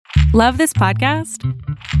Love this podcast?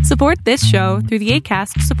 Support this show through the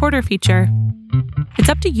Acast supporter feature. It's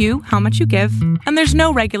up to you how much you give, and there's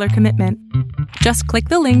no regular commitment. Just click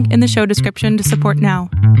the link in the show description to support now.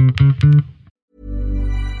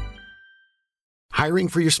 Hiring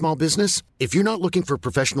for your small business? If you're not looking for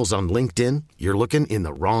professionals on LinkedIn, you're looking in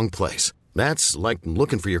the wrong place. That's like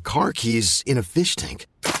looking for your car keys in a fish tank.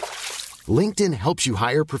 LinkedIn helps you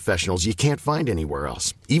hire professionals you can't find anywhere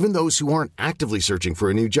else, even those who aren't actively searching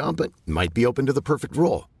for a new job but might be open to the perfect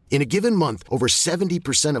role. In a given month, over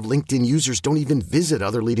 70% of LinkedIn users don't even visit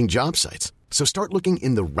other leading job sites. So start looking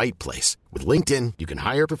in the right place. With LinkedIn, you can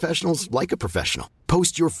hire professionals like a professional.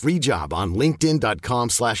 Post your free job on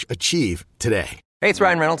linkedin.com/achieve today. Hey, it's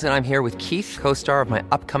Ryan Reynolds, and I'm here with Keith, co-star of my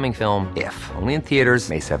upcoming film, If, only in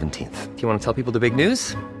theaters May 17th. Do you want to tell people the big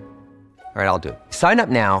news? All right, I'll do it. Sign up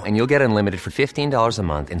now and you'll get unlimited for $15 a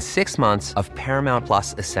month and 6 months of Paramount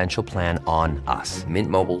Plus Essential Plan on us.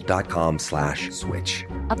 MintMobile.com/switch.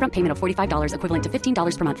 Upfront payment of $45 equivalent to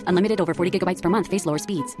 $15 per month. Unlimited over 40 gigabytes per month. Face lower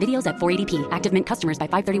speeds. Videos at 480p. Active Mint customers by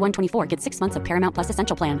 531.24 get 6 months of Paramount Plus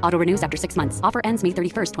Essential Plan. Auto renews after 6 months. Offer ends May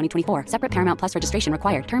 31st, 2024. Separate Paramount Plus registration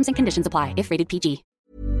required. Terms and conditions apply if rated PG.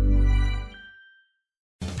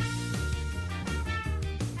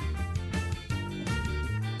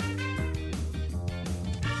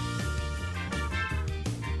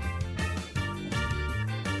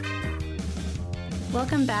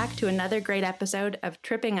 Welcome back to another great episode of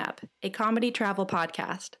Tripping Up, a comedy travel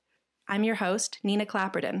podcast. I'm your host, Nina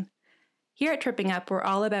Clapperton. Here at Tripping Up, we're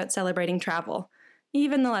all about celebrating travel,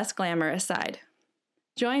 even the less glamorous side.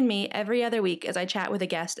 Join me every other week as I chat with a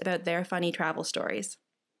guest about their funny travel stories.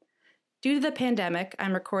 Due to the pandemic,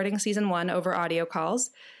 I'm recording season 1 over audio calls,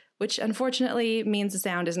 which unfortunately means the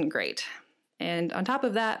sound isn't great. And on top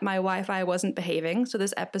of that, my Wi-Fi wasn't behaving, so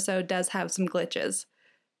this episode does have some glitches.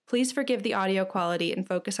 Please forgive the audio quality and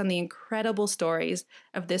focus on the incredible stories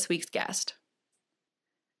of this week's guest.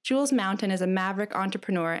 Jules Mountain is a maverick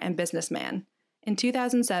entrepreneur and businessman. In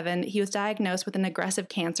 2007, he was diagnosed with an aggressive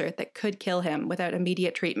cancer that could kill him without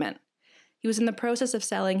immediate treatment. He was in the process of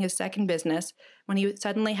selling his second business when he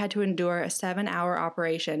suddenly had to endure a 7-hour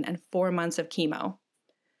operation and 4 months of chemo.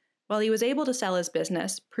 While he was able to sell his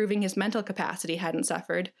business, proving his mental capacity hadn't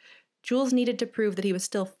suffered, Jules needed to prove that he was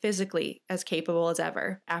still physically as capable as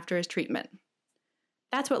ever after his treatment.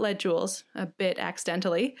 That's what led Jules, a bit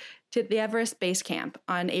accidentally, to the Everest Base Camp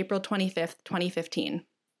on April 25th, 2015.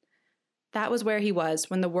 That was where he was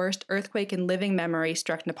when the worst earthquake in living memory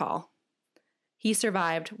struck Nepal. He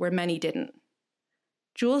survived where many didn't.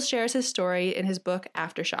 Jules shares his story in his book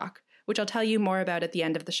Aftershock, which I'll tell you more about at the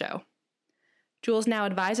end of the show. Jules now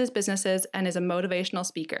advises businesses and is a motivational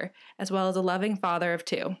speaker, as well as a loving father of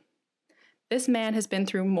 2. This man has been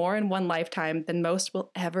through more in one lifetime than most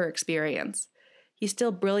will ever experience. He's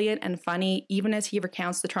still brilliant and funny even as he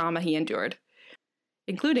recounts the trauma he endured,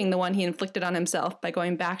 including the one he inflicted on himself by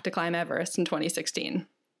going back to climb Everest in 2016.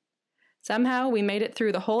 Somehow, we made it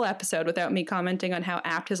through the whole episode without me commenting on how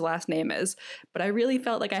apt his last name is, but I really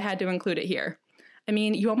felt like I had to include it here. I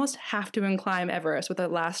mean, you almost have to climb Everest with a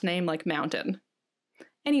last name like Mountain.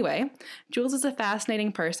 Anyway, Jules is a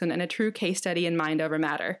fascinating person and a true case study in mind over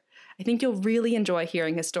matter. I think you'll really enjoy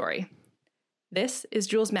hearing his story. This is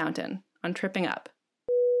Jules Mountain on Tripping Up.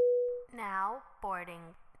 Now boarding.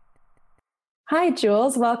 Hi,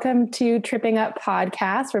 Jules. Welcome to Tripping Up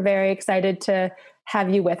podcast. We're very excited to have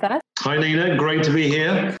you with us. Hi, Nina. Great to be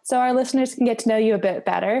here. So our listeners can get to know you a bit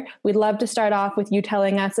better. We'd love to start off with you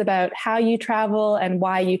telling us about how you travel and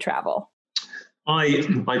why you travel. I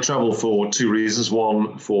travel for 2 reasons.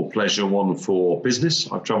 One for pleasure, one for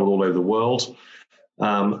business. I've traveled all over the world.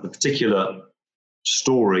 The particular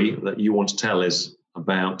story that you want to tell is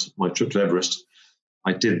about my trip to Everest.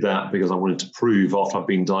 I did that because I wanted to prove, after I'd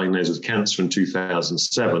been diagnosed with cancer in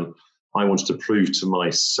 2007, I wanted to prove to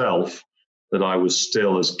myself that I was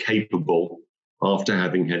still as capable after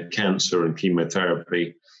having had cancer and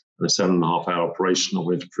chemotherapy and a 7.5-hour operation. I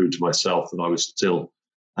wanted to prove to myself that I was still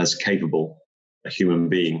as capable a human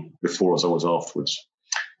being before as I was afterwards.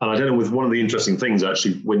 And I don't know, with one of the interesting things,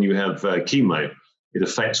 actually, when you have chemo, it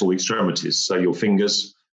affects all the extremities. So your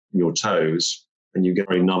fingers and your toes, and you get a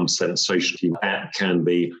very numb sensation. That can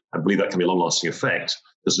be, I believe that can be a long-lasting effect,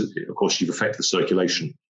 because, of course, you've affected the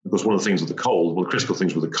circulation. Because one of the things with the cold, one of the critical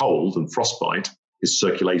things with the cold and frostbite is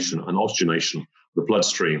circulation and oxygenation of the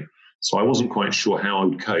bloodstream. So I wasn't quite sure how I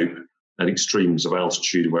would cope at extremes of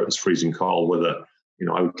altitude where it was freezing cold, whether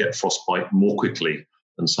I would get frostbite more quickly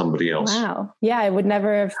than somebody else. Wow. Yeah, I would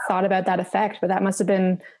never have thought about that effect, but that must have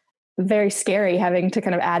been very scary having to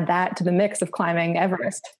kind of add that to the mix of climbing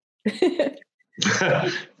Everest.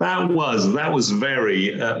 That was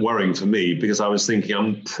very worrying for me, because I was thinking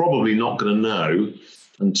I'm probably not going to know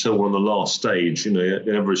until we're on the last stage. You know, at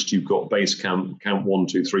Everest, you've got base camp 1,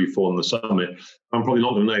 2, 3, 4 on the summit. I'm probably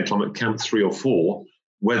not going to know until I'm at camp 3 or 4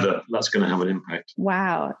 whether that's going to have an impact.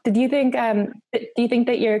 Wow. Do you think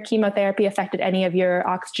that your chemotherapy affected any of your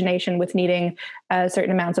oxygenation with needing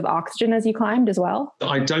certain amounts of oxygen as you climbed as well?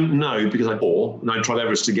 I don't know, because I tried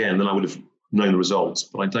Everest again, then I would have known the results.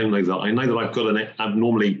 But I don't know that. I know that I've got an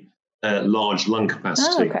abnormally large lung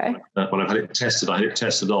capacity. Oh, okay. When I've had it tested, I had it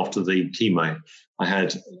tested after the chemo. I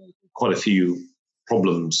had quite a few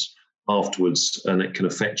problems afterwards, and it can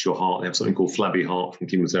affect your heart. They have something called flabby heart from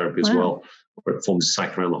chemotherapy as well, where it forms a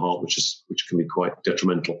sac around the heart, which can be quite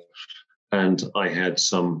detrimental. And I had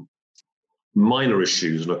some minor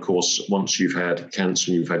issues. And of course, once you've had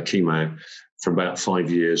cancer and you've had chemo for about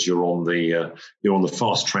 5 years, you're on the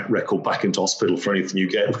fast track record back into hospital for anything you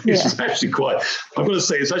get, which is actually quite. I've got to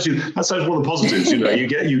say, that's actually one of the positives. You know,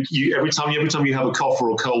 you every time you have a cough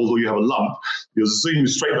or a cold or you have a lump, you're zoomed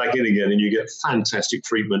straight back in again, and you get fantastic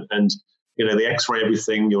treatment. And you know, they X-ray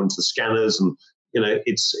everything. You're into the scanners, and you know,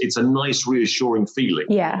 it's a nice, reassuring feeling.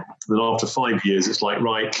 Yeah. And then after 5 years, it's like,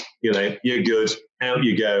 right, you know, you're good. Out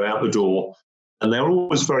you go, out the door. And they're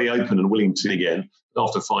always very open and willing to again.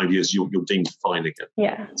 After 5 years, you're deemed fine again.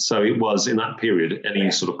 Yeah. So it was in that period, any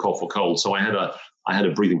sort of cough or cold. So I had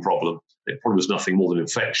a breathing problem. It probably was nothing more than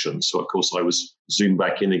infection. So of course I was zoomed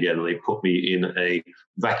back in again, and they put me in a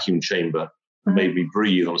vacuum chamber, made me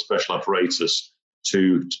breathe on a special apparatus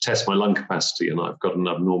to test my lung capacity. And I've got an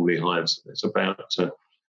abnormally high. It's about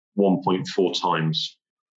 1.4 times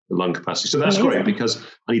the lung capacity. So that's great, because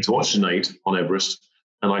I need to oxygenate on Everest,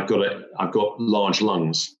 and I've got large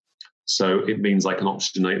lungs. So it means I can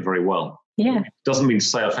oxygenate very well. Yeah. Doesn't mean to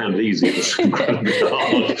say I found it easy. It was incredibly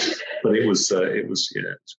hard, but it was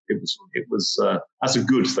that's a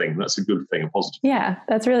good thing. That's a good thing, a positive. Yeah,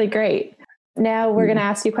 that's really great. Now we're going to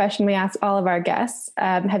ask you a question we ask all of our guests.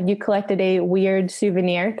 Have you collected a weird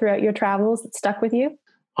souvenir throughout your travels that stuck with you?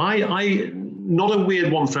 I not a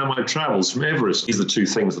weird one throughout my travels. From Everest, these are the two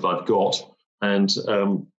things that I've got, and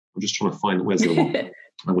I'm just trying to find where's the other one.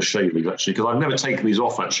 I will show you these actually, because I've never taken these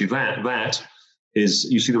off actually. That is,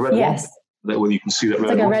 you see the red one? Whether you can see that red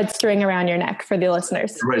one. It's like a red string around your neck for the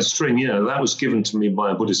listeners. The red string, yeah. That was given to me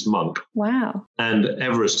by a Buddhist monk. Wow. And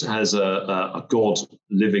Everest has a god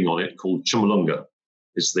living on it called Chomolungma.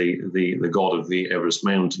 It's the god of the Everest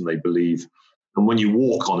mountain, they believe. And when you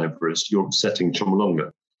walk on Everest, you're setting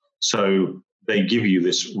Chomolungma. So they give you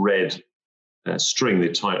this red string, they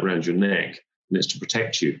tie it around your neck, and it's to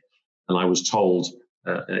protect you. And I was told,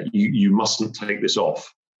 you mustn't take this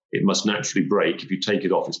off. It must naturally break. If you take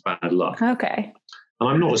it off, it's bad luck. Okay. And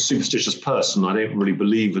I'm not a superstitious person. I don't really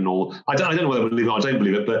believe in all. I don't know whether I believe it or I don't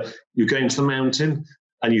believe it. But you go into the mountain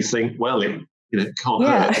and you think, well, it can't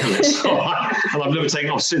hurt, can it? So and I've never taken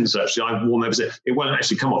it off since. Actually, I've worn it. It won't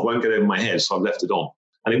actually come off. It won't get over my head. So I've left it on,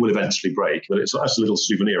 and it will eventually break. But that's a little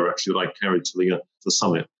souvenir actually that I carried to the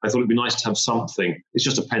summit. I thought it'd be nice to have something. It's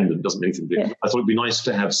just a pendant. Doesn't mean anything big. I thought it'd be nice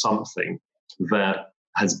to have something that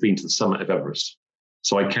has been to the summit of Everest.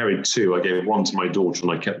 So I carried two. I gave one to my daughter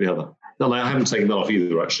and I kept the other. No, I haven't taken that off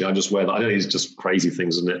either, actually. I just wear that. I know it's just crazy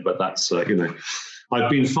things, isn't it? But that's, I've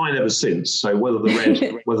been fine ever since. So whether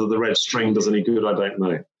the red string does any good, I don't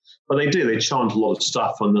know. But they do. They chant a lot of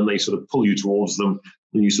stuff, and then they sort of pull you towards them,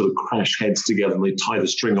 and you sort of crash heads together, and they tie the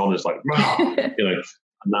string on. It's like,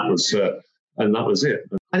 and that was it.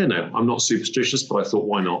 I don't know. I'm not superstitious, but I thought,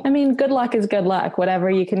 why not? I mean, good luck is good luck. Whatever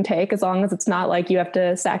you can take, as long as it's not like you have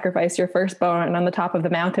to sacrifice your firstborn on the top of the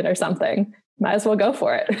mountain or something. Might as well go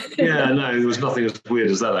for it. Yeah, no, there was nothing as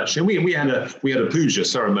weird as that actually. We had a puja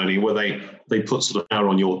ceremony where they put sort of flour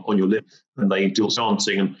on your lip and they do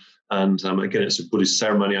chanting and again it's a Buddhist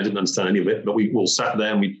ceremony. I didn't understand any of it, but we all sat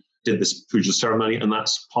there and we did this puja ceremony, and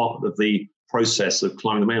that's part of the process of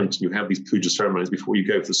climbing the mountain. You have these puja ceremonies before you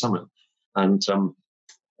go for the summit, and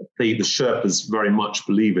the Sherpas very much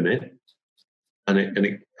believe in it, and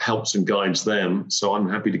it helps and guides them. So I'm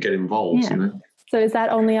happy to get involved. Yeah. So is that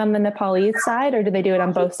only on the Nepalese side, or do they do it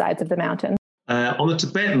on both sides of the mountain? On the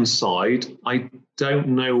Tibetan side, I don't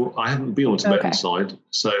know. I haven't been on the Tibetan side,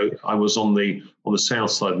 so I was on the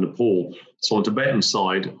south side of Nepal. So on the Tibetan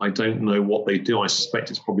side, I don't know what they do. I suspect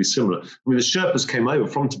it's probably similar. I mean, the Sherpas came over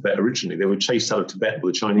from Tibet originally. They were chased out of Tibet by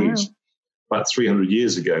the Chinese about 300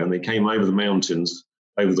 years ago, and they came over the mountains,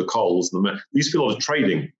 over the coals. There used to be a lot of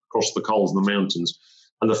trading across the coals and the mountains.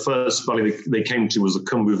 And the first valley they came to was the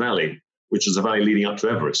Khumbu Valley, which is a valley leading up to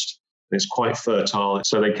Everest. And it's quite fertile.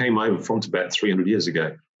 So they came over from Tibet 300 years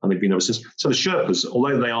ago, and they've been ever since. So the Sherpas,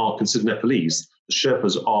 although they are considered Nepalese, the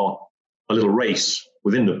Sherpas are a little race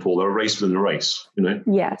within Nepal. They're a race within a race,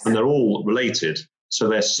 Yes. And they're all related. So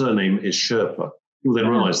their surname is Sherpa. People then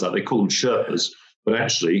realize that. They call them Sherpas, but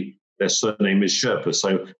actually their surname is Sherpa.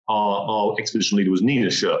 So our expedition leader was Nina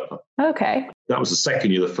Sherpa. Okay. That was the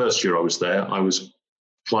second year. The first year I was there, I was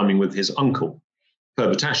climbing with his uncle,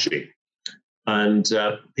 Purbatashi. And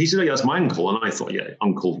he said, that's my uncle. And I thought,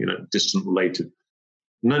 uncle, distant related.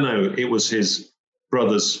 No, it was his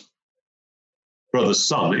brother's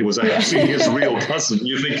son. It was actually his real cousin.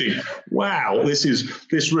 You're thinking, wow, this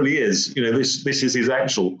really is, this is his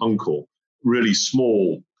actual uncle. Really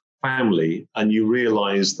small family, and you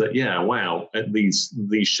realize that wow, these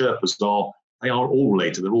Sherpas they are all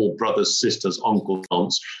related. They're all brothers, sisters, uncles,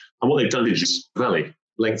 aunts, and what they've done is valley,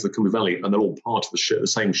 length of the Khumbu Valley, and they're all part of the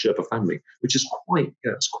same Sherpa family, which is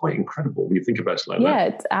it's quite incredible when you think about it like that. Yeah,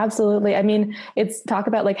 it's absolutely. I mean, it's talk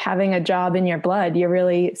about like having a job in your blood. You're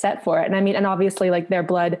really set for it, and I mean, and obviously, like their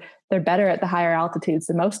blood, they're better at the higher altitudes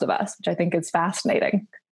than most of us, which I think is fascinating.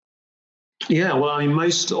 Yeah, well, I mean,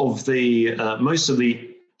 most of the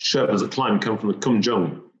Sherpas that climb come from the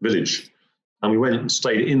Kumjung village, and we went and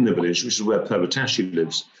stayed in the village, which is where Purbatashi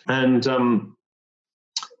lives, and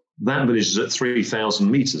that village is at 3,000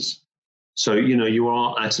 meters. So you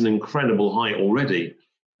are at an incredible height already,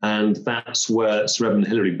 and that's where Sir Edmund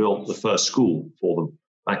Hillary built the first school for them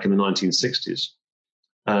back in the 1960s,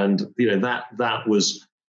 and that was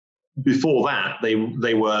before that they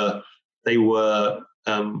were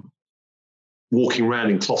walking around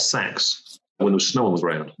in cloth sacks when there was snow on the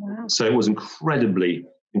ground. Wow. So it was incredibly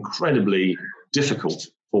difficult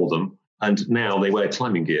for them. And now they wear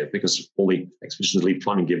climbing gear because all the expeditions leave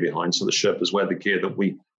climbing gear behind. So the Sherpas wear the gear that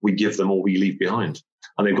we give them or we leave behind.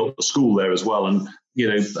 And they've got the school there as well. And,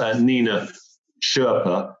 Nina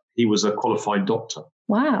Sherpa, he was a qualified doctor.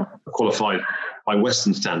 Wow. Qualified by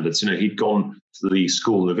Western standards. He'd gone to the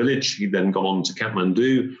school in the village. He'd then gone on to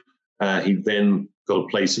Kathmandu. He'd then got a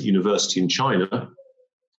place at university in China,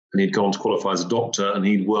 and he'd gone to qualify as a doctor, and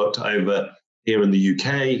he'd worked over here in the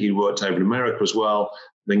UK, he worked over in America as well.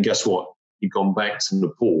 Then guess what? He'd gone back to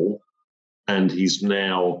Nepal, and he's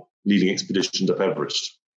now leading expeditions up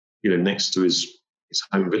Everest, next to his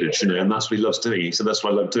home village, and that's what he loves doing. He said, that's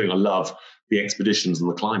what I love doing. I love the expeditions and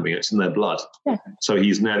the climbing. It's in their blood. Yeah. So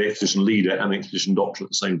he's now the expedition leader and the expedition doctor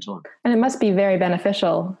at the same time. And it must be very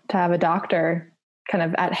beneficial to have a doctor kind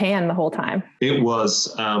of at hand the whole time. It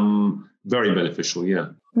was very beneficial, yeah.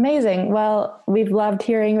 Amazing. Well, we've loved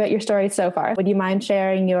hearing about your story so far. Would you mind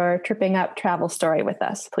sharing your Tripping Up travel story with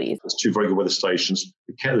us, please? There's 2 very good weather stations.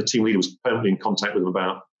 The team leader was permanently in contact with them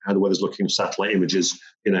about how the weather's looking, satellite images,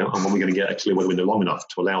 and when we're going to get a clear weather window long enough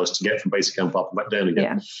to allow us to get from base camp up and back down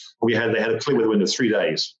again. Yeah. They had a clear weather window of 3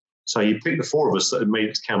 days. So he picked the 4 of us that had made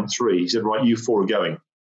it to camp 3. He said, right, you 4 are going.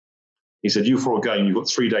 He said, you 4 are going. You've got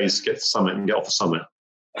 3 days to get to the summit and get off the summit.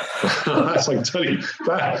 That's like, tell you,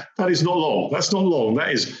 that is not long. That's not long.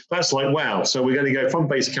 That's like, wow. So we're going to go from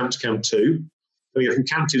base camp to camp 2. Then we go from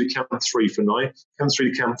camp 2 to camp 3 for night, camp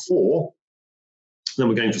 3 to camp 4. Then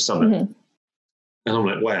we're going for summit. Mm-hmm. And I'm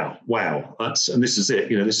like, wow. And this is it.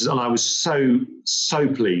 And I was so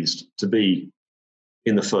pleased to be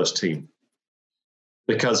in the first team,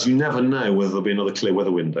 because you never know whether there'll be another clear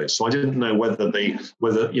weather window. So I didn't know whether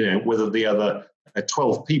the other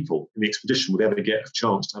 12 people in the expedition would ever get a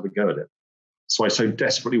chance to have a go at it. So I so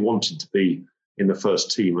desperately wanted to be in the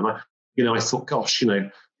first team. And I thought, gosh,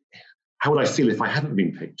 how would I feel if I hadn't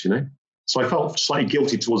been picked, So I felt slightly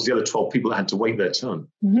guilty towards the other 12 people that had to wait their turn.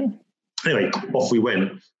 Mm-hmm. Anyway, off we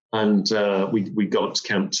went, and we got up to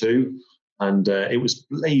camp 2, and it was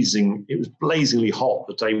blazingly hot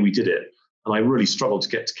the day we did it. And I really struggled to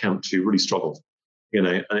get to camp 2, really struggled, and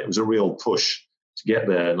it was a real push to get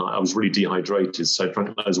there, and I was really dehydrated, so I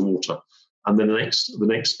drank loads of water. And then the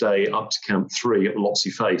next day up to camp 3 at the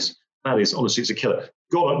Lhotse Face, that is, honestly, it's a killer.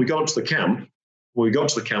 We got up to the camp. When we got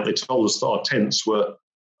to the camp, they told us that our tents were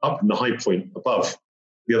up in the high point above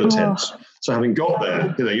the other tents. So having got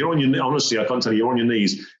there, you're on your, honestly, I can't tell you, you're on your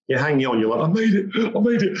knees, you're hanging on, you're like, I made it. And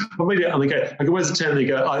they go, where's the tent? And they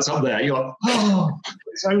go, oh, it's up there. You're like,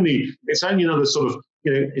 it's only another sort of,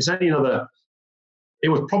 it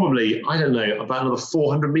was probably, I don't know, about another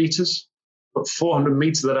 400 meters. But 400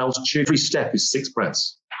 meters at altitude, every step is 6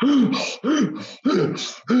 breaths. And a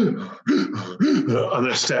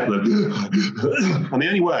step. And the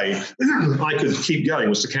only way I could keep going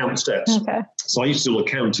was to count the steps. Okay. So I used to do all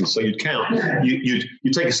the counting. So you'd count, you'd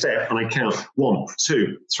take a step, and I count 1,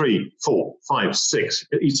 2, 3, 4, 5, 6.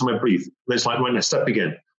 Each time I breathe, then it's like, right, now step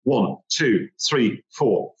again. 1, 2, 3,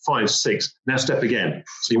 4, 5, 6. Now step again.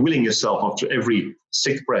 So you're willing yourself after every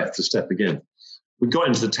 6th breath to step again. We got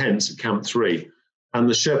into the tents at camp 3, And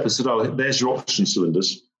the Sherpa said, "Oh, there's your oxygen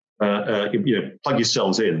cylinders. Plug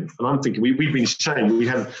yourselves in." And I'm thinking, we've been shown, we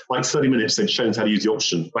had like 30 minutes, they'd shown us how to use the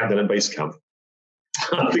oxygen back then at base camp.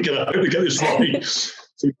 I'm thinking, I hope we get this right.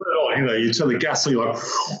 So you put it on, you turn the gas on, you're like,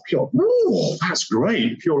 oh, that's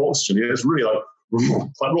great, pure oxygen. Yeah, it's really like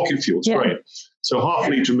rocket fuel, it's great. So 0.5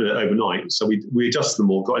 litre a minute overnight. So we adjusted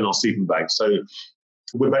them all, got in our sleeping bags. So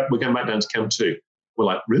we're going back down to Camp 2. We're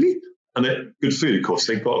like, really? And then good food, of course.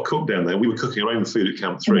 They've got a cook down there. We were cooking our own food at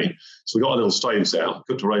Camp 3. So we got our little stoves out,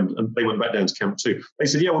 cooked our own, and they went back down to Camp 2. They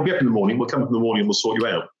said, yeah, we'll be up in the morning. We'll come up in the morning and we'll sort you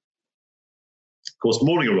out. Of course,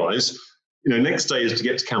 morning arrives. Next day is to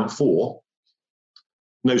get to Camp 4.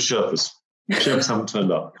 No Sherpas. Sherpas haven't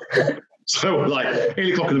turned up. So we're like,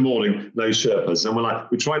 8 o'clock in the morning, no Sherpas. And we're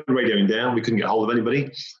like, we tried radioing down. We couldn't get hold of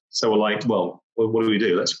anybody. So we're like, well, what do we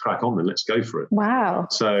do? Let's crack on then. Let's go for it. Wow.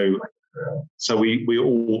 So we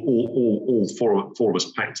all four of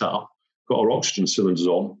us packed up, got our oxygen cylinders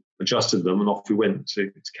on, adjusted them, and off we went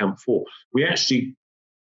to Camp 4. We actually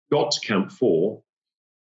got to Camp 4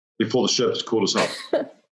 before the Sherpas called us up.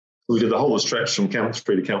 We did the whole stretch from Camp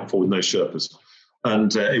 3 to Camp 4 with no Sherpas.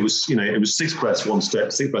 And it was 6 breaths, 1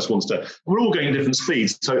 step, 6 breaths, 1 step. And we're all going at different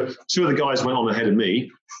speeds. So 2 of the guys went on ahead of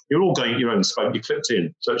me. You're all going at your own speed. You clipped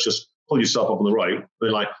in. So it's just pull yourself up on the rope.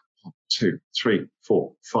 They're like 1, 2, 3,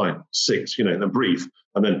 4, 5, 6, then breathe.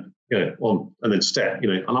 And then, on, and then step,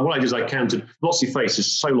 And what I did is I counted. Lotsy Face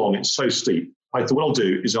is so long, it's so steep. I thought what I'll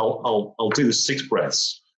do is I'll do the 6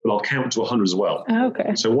 breaths, but I'll count to 100 as well. Oh,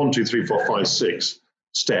 okay. So 1, 2, 3, 4, 5, 6,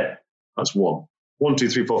 step. That's 1. 1, 2,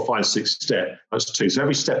 3, 4, 5, 6, step. That's 2. So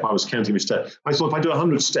every step I was counting my step. I thought if I do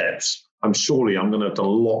 100 steps, I'm going to have done a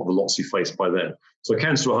lot of the Lotsy Face by then. So I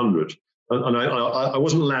counted to 100. And I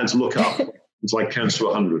wasn't allowed to look up until I counted to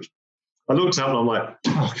 100. I looked up and I'm like,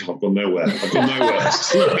 oh, God, I've gone nowhere.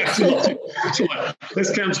 So like,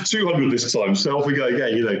 let's count to 200 this time. So off we go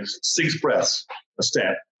again, 6 breaths a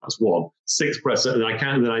step. That's 1. 6 breaths. And I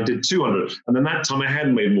counted, and then I did 200. And then that time I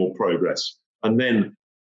had made more progress. And then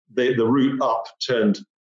the route up turned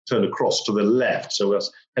across to the left. So I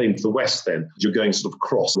was heading to the west then. You're going sort of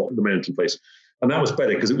across the mountain face. And that was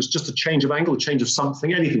better because it was just a change of angle, a change of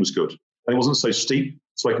something. Anything was good. And it wasn't so steep,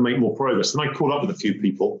 so I could make more progress. Then I caught up with a few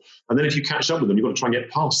people. And then if you catch up with them, you've got to try and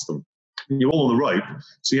get past them. You're all on the rope,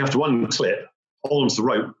 so you have to unclip, hold onto the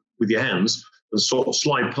rope with your hands and sort of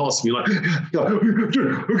slide past them. You're like,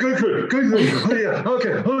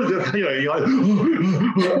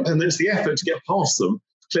 and it's the effort to get past them,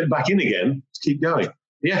 clip back in again, to keep going.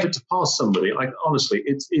 The effort to pass somebody, honestly,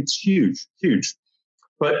 it's huge, huge.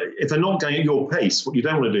 But if they're not going at your pace, what you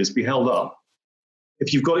don't want to do is be held up.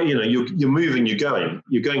 If you've got, you're moving, you've got a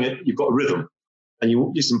rhythm,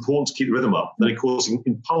 and it's important to keep the rhythm up. Then, of course,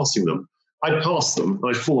 in passing them, I'd pass them, and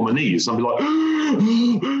I'd fall on my knees, and I'd be like,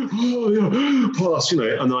 pass, and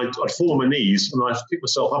then I'd fall on my knees, and I'd pick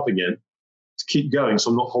myself up again to keep going, so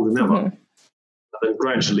I'm not holding them up. And then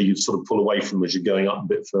gradually you sort of pull away from them as you're going up a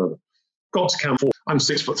bit further. Got to Camp 4. I'm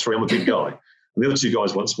 6'3", I'm a big guy. And the other 2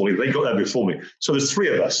 guys weren't small. They got there before me. So there's 3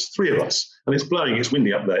 of us. And it's blowing, it's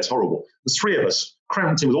windy up there, it's horrible. There's 3 of us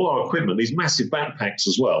cramped in with all our equipment, these massive backpacks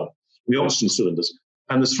as well, the oxygen cylinders.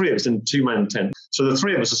 And there's 3 of us in a 2-man tent. So the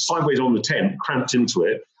 3 of us are sideways on the tent, cramped into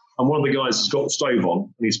it. And one of the guys has got the stove on,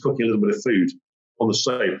 and he's cooking a little bit of food on the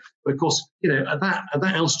stove. But of course, at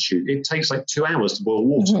that altitude, it takes like 2 hours to boil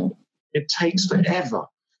water. Mm-hmm. It takes forever.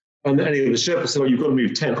 And anyway, the Sherpa said, "Oh, you've got to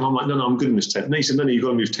move tent." And I'm like, no, I'm good in this tent. And he said, no, you've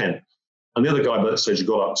got to move tent. And the other guy by that stage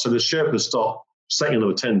got up. So the Sherpas start setting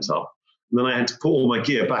another tent up. And then I had to put all my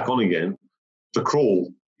gear back on again to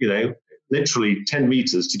crawl, literally 10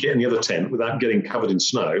 meters to get in the other tent without getting covered in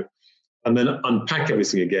snow, and then unpack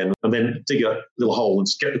everything again, and then dig a little hole and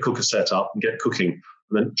get the cooker set up and get cooking,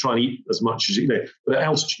 and then try and eat as much as But at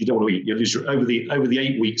altitude, you don't want to eat. You lose over the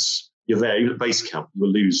 8 weeks you're there, even at base camp, you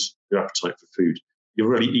will lose your appetite for food. You're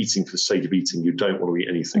really eating for the sake of eating. You don't want to eat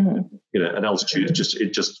anything. Mm-hmm. At altitude, it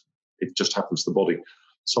just happens to the body.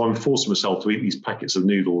 So I'm forcing myself to eat these packets of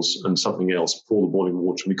noodles and something else, pour the boiling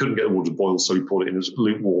water. And we couldn't get the water to boil, so we poured it in as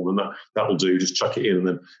lukewarm, and that'll do. Just chuck it in and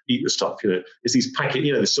then eat the stuff. It's these packet,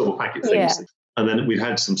 the silver packet things. Yeah. And then we've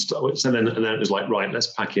had some stuff. And then it was like, right,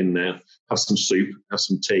 let's pack in now, have some soup, have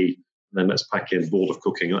some tea, and then let's pack in board of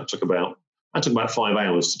cooking. That took about 5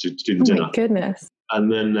 hours to do the dinner. My goodness. And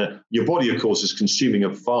then your body, of course, is consuming a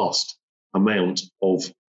vast amount of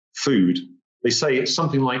food. They say it's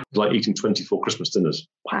something like eating 24 Christmas dinners.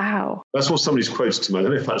 Wow. That's what somebody's quoted to me. I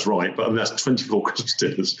don't know if that's right, but that's 24 Christmas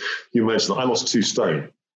dinners. You imagine that. I lost 2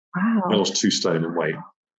 stone. Wow. I lost 2 stone in weight.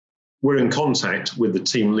 We're in contact with the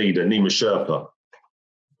team leader, Nima Sherpa,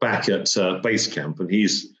 back at base camp, and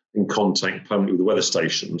he's in contact permanently with the weather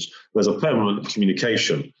stations. There's a permanent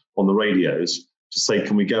communication on the radios to say,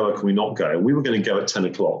 can we go or can we not go? And we were going to go at 10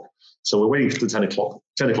 o'clock. So we're waiting for the 10 o'clock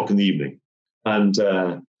in the evening. And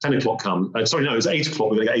 10 o'clock comes. It was 8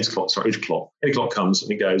 o'clock. We're going to get 8 o'clock. Sorry, 8 o'clock. 8 o'clock comes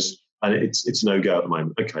and it goes, and it's no go at the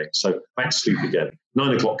moment. Okay, so back to sleep again.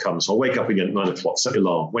 9 o'clock comes. So I'll wake up again at 9 o'clock, set the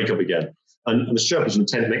alarm, wake up again. And the Sherpa's in the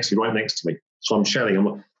tent next to me, right next to me. So I'm shouting.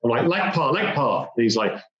 I'm like, Lakpa. And he's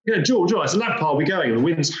like, yeah, George. I said, Lakpa, are we going? And the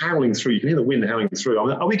wind's howling through. You can hear the wind howling through. I'm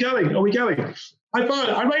like, are we going?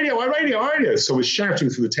 I radio. So we're shouting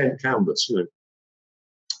through the tent canvas,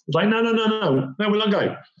 It's like, no, we're not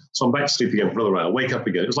going. So I'm back to sleep again for another hour, wake up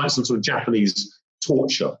again. It was like some sort of Japanese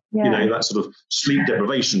torture, that sort of sleep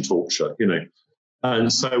deprivation torture,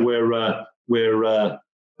 And so we're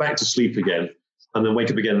back to sleep again, and then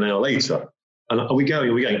wake up again an hour later. And are we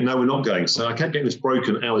going? No, we're not going. So I kept getting this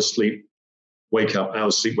broken hours sleep, wake up,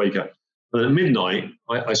 hours sleep, wake up. And at midnight,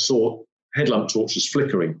 I saw headlamp torches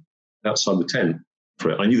flickering outside the tent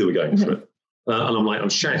for it. I knew they were going for it. And I'm like, I'm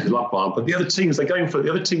shouting the Lakpa, but the other teams, they're going for it.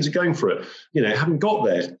 The other teams are going for it. Haven't got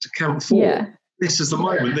there to Camp 4. Yeah. This is the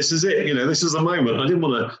moment. This is it. This is the moment. I didn't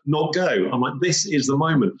want to not go. I'm like, this is the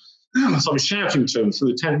moment. So I'm shouting to them through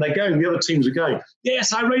the tent. They're going. The other teams are going.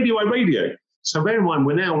 Yes, I radio. So bear in mind,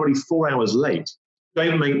 we're now already 4 hours late.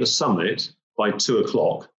 Don't make the summit by 2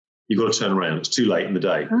 o'clock. You've got to turn around. It's too late in the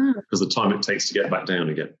day because the time it takes to get back down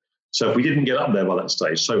again. So if we didn't get up there by that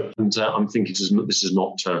stage, I'm thinking this is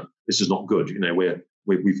not good.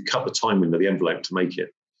 We've cut the time window, the envelope to make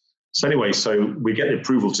it. So anyway, so we get the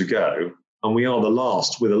approval to go, and we are the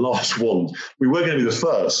last. We're the last one. We were going to be the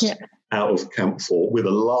first out of Camp 4. We're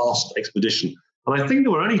the last expedition, and I think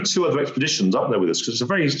there were only 2 other expeditions up there with us because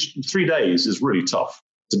 3 days is really tough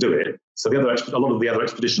to do it. So a lot of the other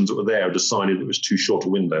expeditions that were there decided it was too short a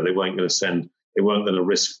window. They weren't going to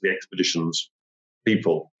risk the expedition's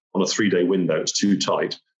people on a 3-day window. It's too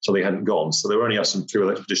tight. So they hadn't gone. So there were only us and 2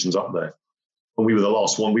 other expeditions up there. And we were the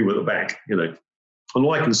last one. We were at the back, And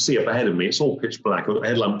all I can see up ahead of me, it's all pitch black. I've got a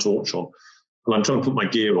headlamp torch on. And I'm trying to put my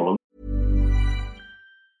gear on.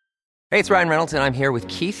 Hey, it's Ryan Reynolds, and I'm here with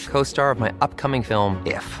Keith, co-star of my upcoming film,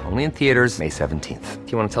 If, only in theaters May 17th.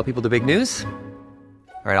 Do you want to tell people the big news?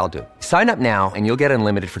 All right, I'll do it. Sign up now and you'll get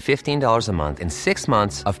unlimited for $15 a month and 6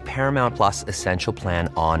 months of Paramount Plus Essential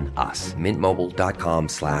Plan on us.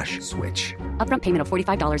 MintMobile.com/switch. Upfront payment of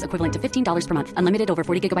 $45 equivalent to $15 per month. Unlimited over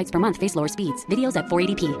 40 gigabytes per month. Face lower speeds. Videos at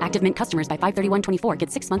 480p. Active Mint customers by 531.24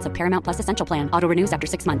 get 6 months of Paramount Plus Essential Plan. Auto renews after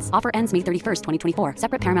 6 months. Offer ends May 31st, 2024.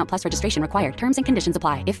 Separate Paramount Plus registration required. Terms and conditions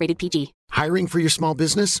apply if rated PG. Hiring for your small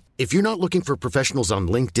business? If you're not looking for professionals on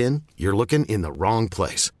LinkedIn, you're looking in the wrong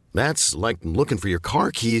place. That's like looking for your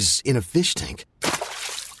car keys in a fish tank.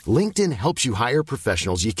 LinkedIn helps you hire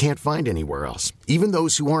professionals you can't find anywhere else, even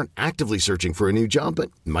those who aren't actively searching for a new job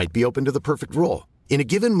but might be open to the perfect role. In a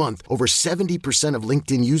given month, over 70% of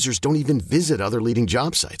LinkedIn users don't even visit other leading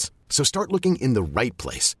job sites. So start looking in the right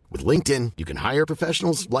place. With LinkedIn, you can hire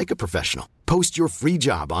professionals like a professional. Post your free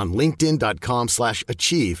job on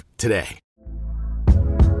linkedin.com/achieve today.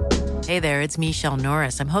 Hey there, it's Michelle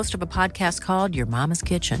Norris. I'm host of a podcast called Your Mama's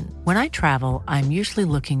Kitchen. When I travel, I'm usually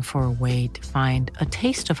looking for a way to find a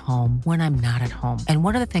taste of home when I'm not at home. And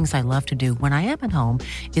one of the things I love to do when I am at home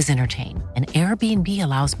is entertain. And Airbnb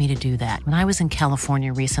allows me to do that. When I was in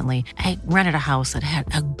California recently, I rented a house that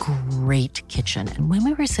had a great kitchen. And when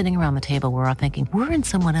we were sitting around the table, we were all thinking, we're in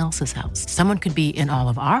someone else's house. Someone could be in all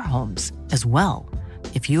of our homes as well.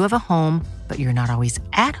 If you have a home, but you're not always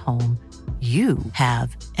at home, you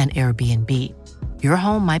have an Airbnb. Your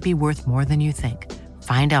home might be worth more than you think.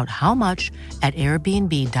 Find out how much at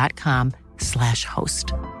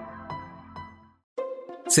airbnb.com/host.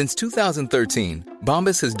 Since 2013,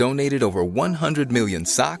 Bombas has donated over 100 million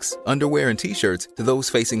socks, underwear, and T-shirts to those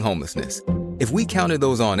facing homelessness. If we counted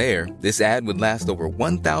those on air, this ad would last over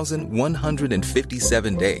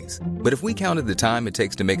 1,157 days. But if we counted the time it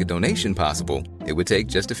takes to make a donation possible, it would take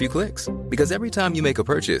just a few clicks. Because every time you make a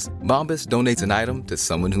purchase, Bombas donates an item to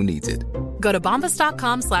someone who needs it. Go to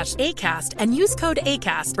bombas.com/ACAST and use code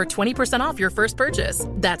ACAST for 20% off your first purchase.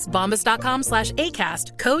 That's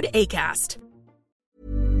bombas.com/ACAST, code ACAST.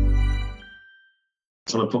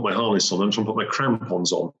 Trying to put my harness on, I'm trying to put my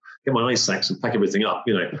crampons on, get my ice axe and pack everything up,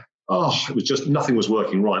 it was just, nothing was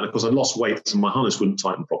working right. And of course, I lost weight and my harness wouldn't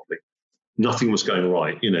tighten properly. Nothing was going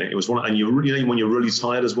right. It was one, and when you're really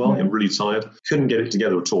tired as well, you're really tired, couldn't get it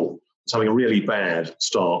together at all. I was having a really bad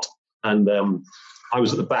start. And I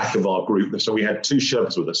was at the back of our group. So we had 2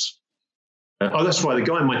 Sherpas with us. That's right. The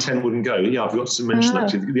guy in my tent wouldn't go. Yeah, I forgot to mention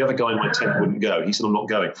actually. The other guy in my tent wouldn't go. He said, I'm not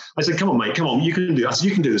going. I said, come on, mate. Come on. You can do it. I said,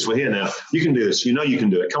 you can do this. We're here now. You can do this. You know you can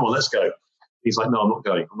do it. Come on, let's go. He's like, no, I'm not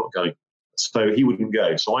going. So he wouldn't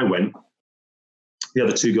go. So I went. The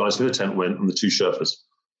other two guys for the tent went, and the two Sherpas.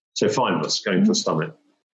 So 5 of us going for the summit.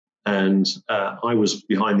 And I was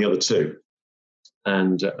behind the other two.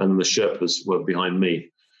 And the Sherpas were behind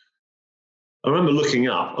me. I remember looking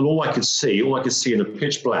up, and all I could see in a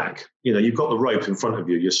pitch black, you've got the rope in front of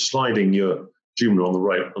you. You're sliding your Joomla on the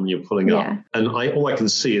rope, and you're pulling up. And all I can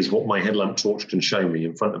see is what my headlamp torch can show me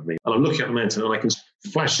in front of me. And I'm looking at the mountain, and I can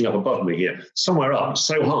flashing up above me here, somewhere up,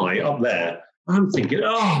 so high up there. I'm thinking,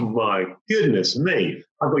 oh my goodness me,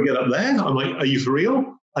 I've got to get up there. I'm like, are you for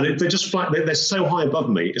real? And they're just flat. They're so high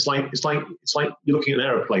above me. It's like you're looking at an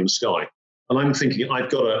aeroplane sky. And I'm thinking,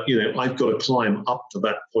 I've got to climb up to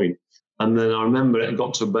that point. And then I remember it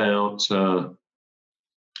got to about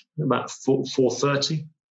 4:30,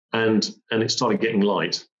 and it started getting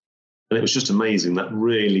light. And it was just amazing. That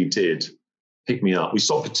really did pick me up. We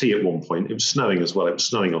stopped for tea at one point. It was snowing as well. It was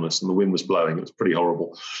snowing on us, and the wind was blowing. It was pretty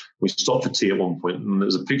horrible. We stopped for tea at one point, and there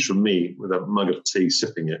was a picture of me with a mug of tea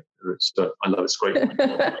sipping it. I love it. It's great.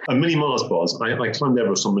 And mini Mars bars. I climbed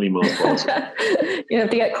Everest on mini Mars bars. You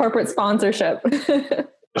have to get corporate sponsorship.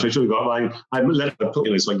 I should have got. I let them put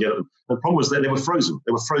so I get them. The problem was that they were frozen.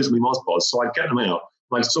 They were frozen in Mars bars, so I'd get them out.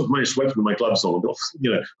 And I sort of managed to wait for my gloves on. I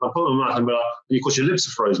put them out, and of course your lips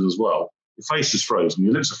are frozen as well. Your face is frozen.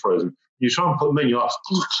 Your lips are frozen. You try and put them in. You're like,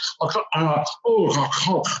 you've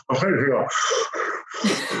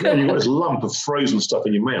got this lump of frozen stuff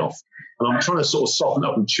in your mouth, and I'm trying to sort of soften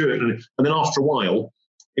up and chew it, and then after a while,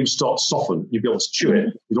 it would start to soften. You'd be able to chew it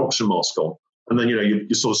with your oxygen mask on. And then,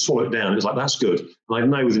 you sort of swallow it down. It's like, that's good. And I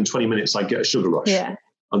know within 20 minutes I'd get a sugar rush. Yeah.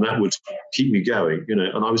 And that would keep me going,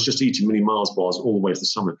 And I was just eating mini Mars bars all the way to the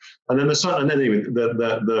summit. And then the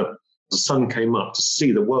sun came up to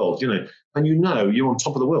see the world, And you're on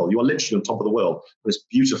top of the world. You are literally on top of the world. This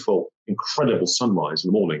beautiful, incredible sunrise in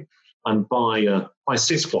the morning. And by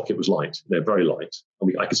 6 o'clock it was light, very light.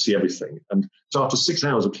 I could see everything. And so after 6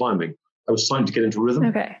 hours of climbing, I was starting to get into rhythm.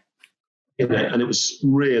 Okay. And it was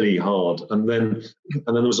really hard. And then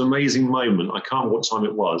there was an amazing moment. I can't remember what time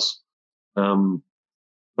it was.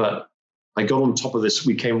 But I got on top of this.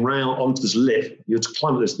 We came round onto this lip. You had to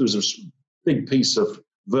climb this. There was a big piece of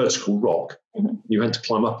vertical rock. Mm-hmm. You had to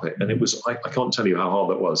climb up it. And it was, I can't tell you how hard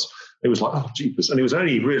that was. It was like, oh, jeepers. And it was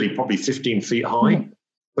only really probably 15 feet high. Mm-hmm.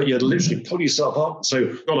 But you had to literally pull yourself up.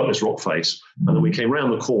 So got up this rock face. And then we came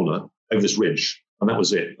round the corner over this ridge. And that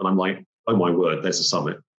was it. And I'm like, oh my word, there's the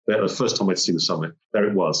summit. The first time I'd seen the summit, there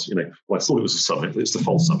it was. I thought it was a summit, but it's the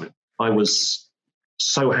false summit. I was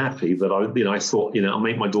so happy that I thought, I'll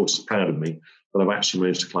make my daughters proud of me that I've actually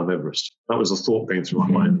managed to climb Everest. That was a thought going through my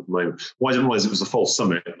mind at the moment. Well, I didn't realize it was a false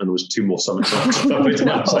summit, and there was 2 more summits.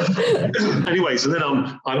 Anyway, so then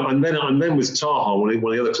I'm then with Taha, one of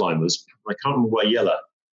the other climbers. I can't remember where Yella.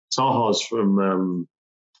 Taha's from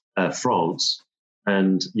France,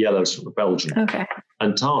 and Yella's from Belgium. Okay.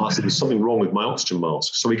 And Taha said there's something wrong with my oxygen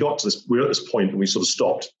mask. So we were at this point, and we sort of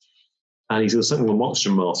stopped. And he said, there's something wrong with my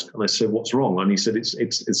oxygen mask. And I said, what's wrong? And he said, it's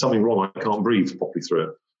something wrong. I can't breathe properly through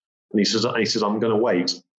it. And he said, I'm going to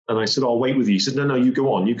wait. And I said, I'll wait with you. He said, no, you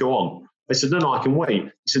go on. I said, no, I can wait.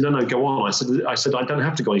 He said, no, go on. I said, I don't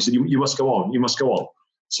have to go on. He said, you must go on. You must go on.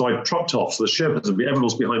 So I tropped off. So the Sherpas,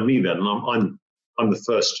 everyone's behind me then. And I'm the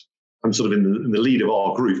first. I'm sort of in the lead of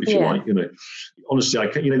our group, if you like. Honestly,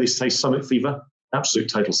 they say summit fever. Absolute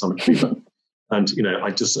total summit fever. And,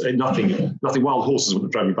 I just, nothing wild horses would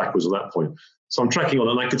have dragged me backwards at that point. So I'm tracking on,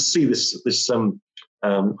 and I could see this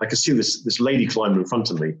lady climber in front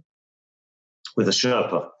of me with a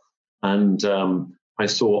Sherpa. And I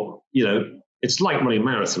thought, it's like running a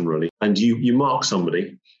marathon, really. And you mark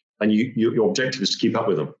somebody, and your objective is to keep up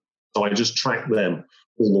with them. So I just tracked them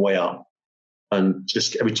all the way up. And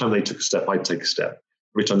just every time they took a step, I'd take a step.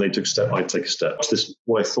 Every time they took a step, I'd take a step. This,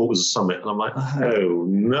 what I thought was a summit. And I'm like, oh,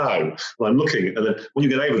 no. And I'm looking. And then when you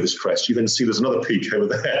get over this crest, you then see there's another peak over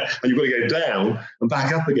there. And you've got to go down and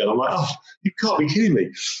back up again. I'm like, oh, you can't be kidding me.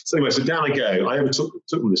 So anyway, so down I go. I overtook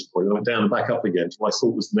them this point. And I went down and back up again to what I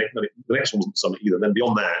thought was the next one wasn't the summit either. Then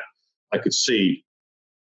beyond that, I could see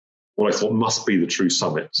what I thought must be the true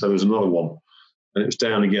summit. So there was another one. And it was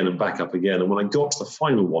down again and back up again. And when I got to the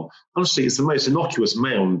final one, honestly, it's the most innocuous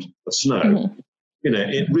mound of snow. Mm-hmm.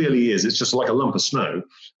 It really is. It's just like a lump of snow.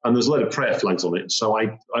 And there's a load of prayer flags on it. So I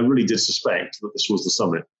really did suspect that this was the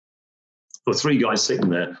summit. There were 3 guys sitting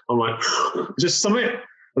there. I'm like, is this summit?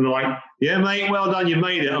 And they're like, yeah, mate, well done, you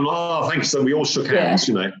made it. I'm like, oh, thanks. So we all shook hands,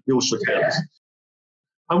 we all shook hands.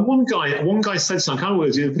 And one guy said something, I can't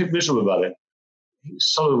remember, he was visual about it. He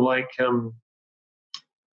was sort of like,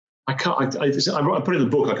 I can't. I put it in the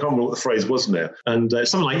book. I can't remember what the phrase was now. And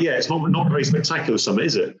something like, "Yeah, it's not very spectacular summit,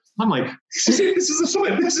 is it?" I'm like, "This is a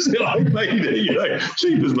summit. This is it. I made it. You know,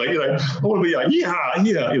 cheapers, mate. You know, I want to be like, yeah.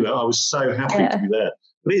 You know, I was so happy to be there.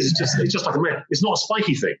 But it's just like a mound. It's not a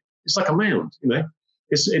spiky thing. It's like a mound. You know,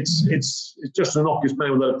 it's just an innocuous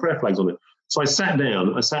mound with a load of prayer flags on it. So I sat down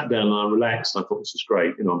and I relaxed. And I thought, this is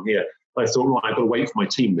great. You know, I'm here. I thought, right, I've got to wait for my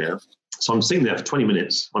team now. So I'm sitting there for 20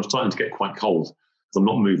 minutes. I'm starting to get quite cold because I'm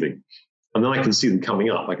not moving. And then I can see them coming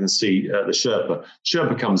up. I can see the Sherpa.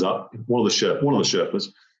 Sherpa comes up, one of the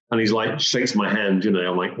Sherpas, and he's like, shakes my hand, you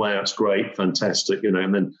know. I'm like, wow, that's great, fantastic, you know.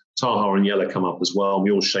 And then Taha and Yella come up as well. And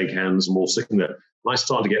we all shake hands and we're all sitting there. And I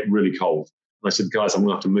started to get really cold. And I said, guys, I'm going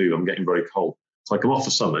to have to move. I'm getting very cold. So I come off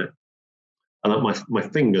the summit. And my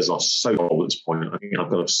fingers are so cold at this point. I think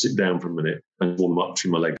I've got to sit down for a minute and warm them up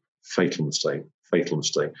between my legs. Fatal mistake. Because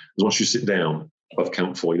once you sit down above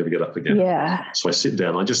count 4, you never get up again. Yeah. So I sit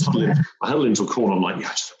down. I just huddle into a corner. I'm like,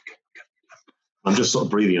 yeah, I'm just sort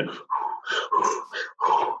of breathing.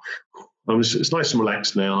 It's nice and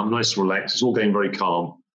relaxed now. I'm nice and relaxed. It's all going very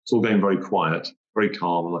calm. It's all going very quiet, very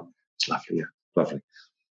calm. I'm like, it's lovely, yeah, lovely.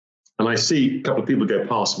 And I see a couple of people go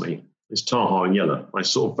past me. It's Taha and Yella. I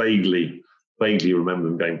sort of vaguely remember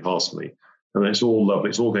them going past me. And it's all lovely.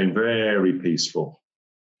 It's all going very peaceful.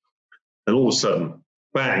 And all of a sudden,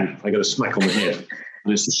 bang, I get a smack on the head.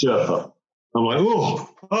 And it's the Sherpa. I'm like,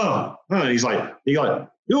 oh. And he's like, oh.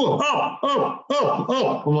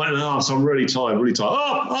 I'm like, no, so I'm really tired.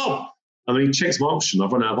 Oh. And then he checks my oxygen.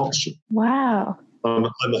 I've run out of oxygen. Wow. I'm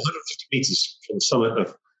 150 meters from the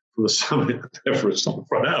summit of Everest. I've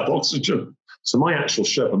run out of oxygen. So my actual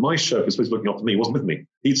Sherpa, is supposed to be looking after me, wasn't with me.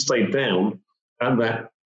 He'd stayed down at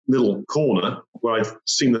that little corner where I'd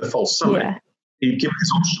seen the false summit. Yeah. He'd given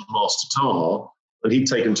his oxygen mask to Taha, and he'd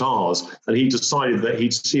taken Taha's, and he decided that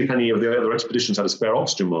he'd see if any of the other expeditions had a spare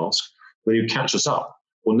oxygen mask, then he'd catch us up.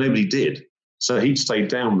 Well, nobody did. So he'd stayed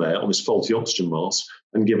down there on his faulty oxygen mask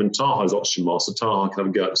and given Taha's oxygen mask so Taha could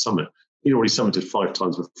have a go at the summit. He'd already summited 5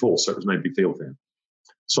 times before, so it was no big deal for him.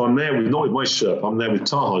 So I'm there not with my Sherpa, I'm there with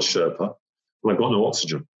Taha's Sherpa, and I've got no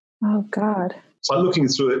oxygen. Oh, God. So I'm looking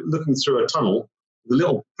through a tunnel, the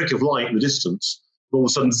little prick of light in the distance, and all of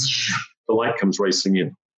a sudden, the light comes racing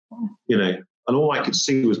in, you know, and all I could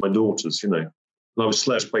see was my daughters, you know, and I was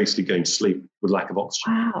basically going to sleep with lack of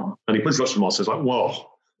oxygen. Wow. And he puts the oxygen mask, so it's like, whoa,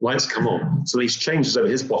 lights come on. So he changes over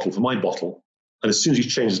his bottle for my bottle, and as soon as he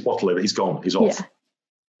changes his bottle over, he's gone, he's off,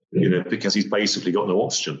 you know, because he's basically got no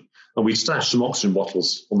oxygen. And we stashed some oxygen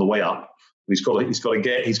bottles on the way up. He's got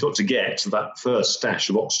to get to that first stash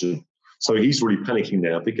of oxygen. So he's really panicking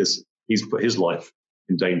now because he's put his life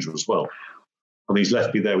in danger as well. And he's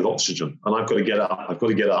left me there with oxygen, and I've got to get up. I've got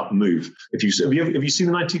to get up and move. Have you seen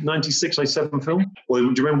the 1996 97 film? Well,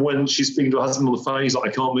 do you remember when she's speaking to her husband on the phone? He's like,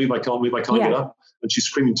 I can't move, I can't get up. And she's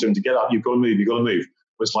screaming to him to get up. You've got to move, you've got to move.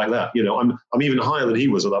 It's like that. You know, I'm even higher than he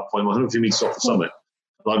was at that point. I'm 150 meters off the summit.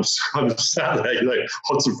 And I'm sat there, you know,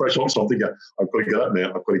 on some fresh oxygen. I'm thinking, I've got to get up now.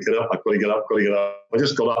 I've got to get up. I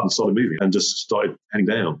just got up and started moving and just started heading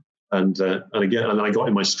down. And again, and then I got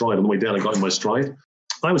in my stride. On the way down, I got in my stride.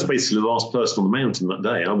 I was basically the last person on the mountain that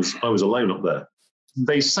day. I was alone up there.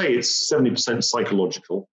 They say it's 70%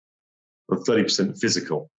 psychological and 30%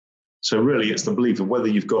 physical. So really, it's the belief of whether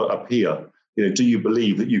you've got it up here. You know, do you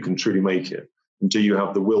believe that you can truly make it, and do you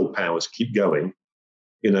have the willpower to keep going?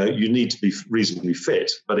 You know, you need to be reasonably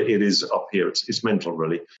fit, but it is up here. It's mental,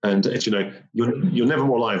 really. And it's, you know, you're never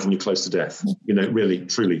more alive when you're close to death. You know, really,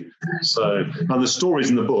 truly. So, and the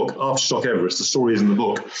stories in the book, Aftershock Everest, the story is in the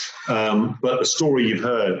book. But the story you've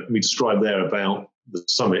heard me describe there about the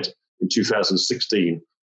summit in 2016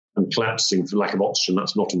 and collapsing for lack of oxygen,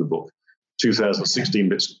 that's not in the book. 2016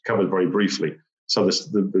 bit's covered very briefly. So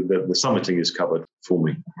the summiting is covered for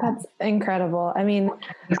me. That's incredible. I mean,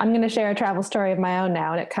 I'm going to share a travel story of my own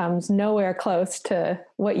now, and it comes nowhere close to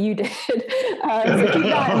what you did. So keep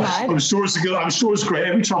that in mind. I'm sure it's great.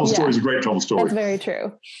 Every travel story is a great travel story. That's very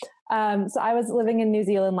true. So I was living in New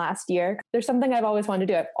Zealand last year. There's something I've always wanted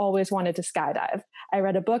to do. I've always wanted to skydive. I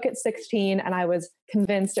read a book at 16 and I was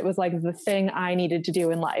convinced it was like the thing I needed to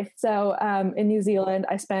do in life. So in New Zealand,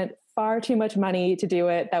 I spent far too much money to do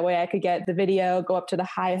it. That way I could get the video, go up to the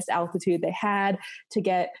highest altitude they had to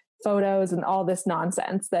get photos and all this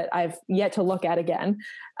nonsense that I've yet to look at again.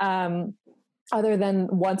 Other than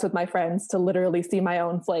once with my friends to literally see my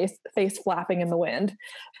own face flapping in the wind.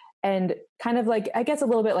 And kind of like, I guess a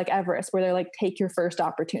little bit like Everest, where they're like, take your first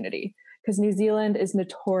opportunity. Because New Zealand is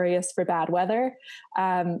notorious for bad weather.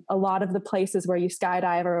 A lot of the places where you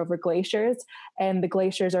skydive are over glaciers, and the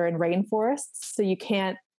glaciers are in rainforests. So you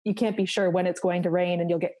can't you can't be sure when it's going to rain and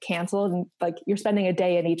you'll get canceled. And like you're spending a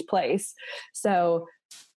day in each place. So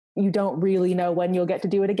you don't really know when you'll get to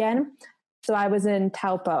do it again. So I was in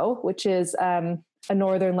Taupo, which is a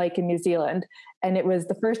northern lake in New Zealand. And it was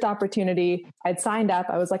the first opportunity. I'd signed up.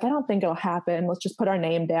 I was like, I don't think it'll happen. Let's just put our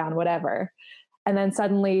name down, whatever. And then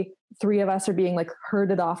suddenly 3 of us are being like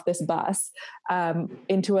herded off this bus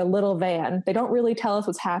into a little van. They don't really tell us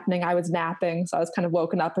what's happening. I was napping. So I was kind of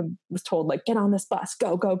woken up and was told like, get on this bus,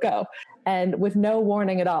 go, go, go. And with no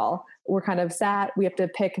warning at all, we're kind of sat. We have to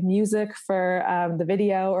pick music for the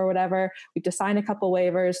video or whatever. We have to sign a couple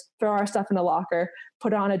waivers, throw our stuff in a locker,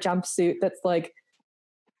 put on a jumpsuit that's like,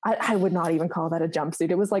 I would not even call that a jumpsuit.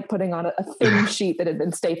 It was like putting on a thin sheet that had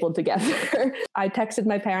been stapled together. I texted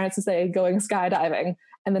my parents to say going skydiving,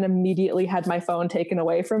 and then immediately had my phone taken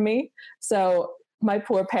away from me. So my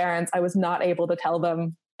poor parents, I was not able to tell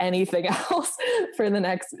them anything else for the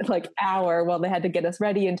next like hour while they had to get us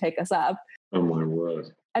ready and take us up. Oh my word.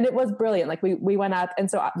 And it was brilliant. Like we went up. And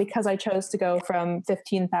so because I chose to go from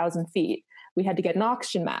 15,000 feet, we had to get an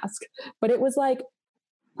oxygen mask, but it was like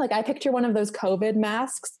I picture one of those COVID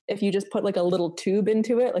masks, if you just put like a little tube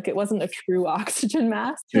into it, like it wasn't a true oxygen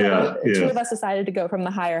mask. Yeah, Two of us decided to go from the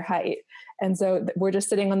higher height. And so we're just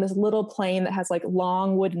sitting on this little plane that has like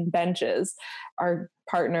long wooden benches. Our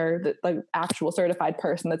partner, the like actual certified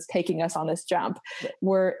person that's taking us on this jump,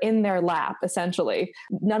 we're in their lap, essentially.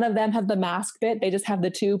 None of them have the mask bit. They just have the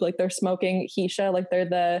tube, like they're smoking Hisha, like they're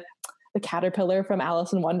the caterpillar from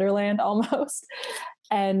Alice in Wonderland almost.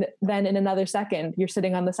 And then in another second, you're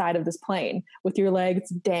sitting on the side of this plane with your legs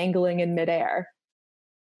dangling in midair.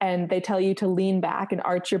 And they tell you to lean back and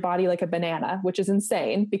arch your body like a banana, which is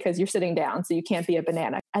insane because you're sitting down, so you can't be a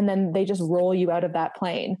banana. And then they just roll you out of that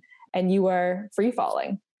plane and you are free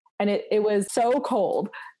falling. And it was so cold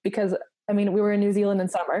because, I mean, we were in New Zealand in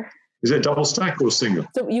summer. Is it double stack or single?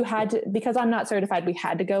 So you had to, because I'm not certified, we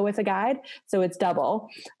had to go with a guide. So it's double.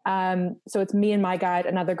 So it's me and my guide,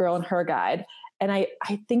 another girl and her guide. And I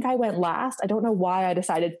think I went last. I don't know why I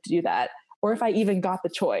decided to do that or if I even got the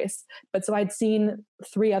choice. But so I'd seen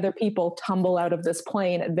 3 other people tumble out of this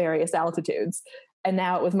plane at various altitudes. And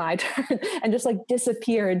now it was my turn and just like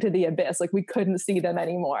disappear into the abyss. Like we couldn't see them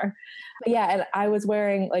anymore. But yeah. And I was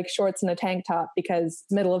wearing like shorts and a tank top because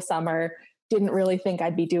middle of summer, didn't really think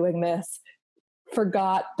I'd be doing this.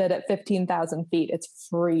 Forgot that at 15,000 feet, it's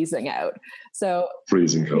freezing out. So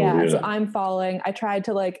freezing cold. Yeah. So I'm falling. I tried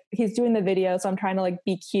to like, he's doing the video. So I'm trying to like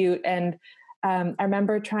be cute. And I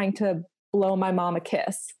remember trying to blow my mom a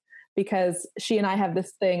kiss because she and I have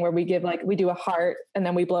this thing where we do a heart and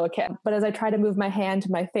then we blow a kiss. But as I try to move my hand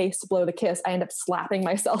to my face to blow the kiss, I end up slapping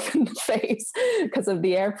myself in the face because of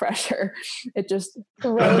the air pressure. It just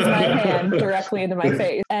throws my hand directly into my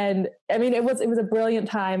face. And I mean, it was a brilliant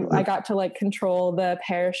time. I got to like control the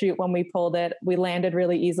parachute when we pulled it. We landed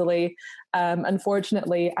really easily.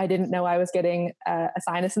 Unfortunately, I didn't know I was getting a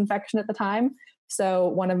sinus infection at the time. So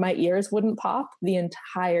one of my ears wouldn't pop the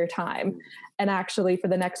entire time. And actually for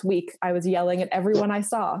the next week, I was yelling at everyone I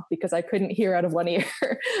saw because I couldn't hear out of one ear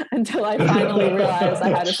until I finally realized I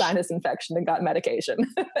had a sinus infection and got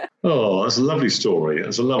medication. Oh, that's a lovely story.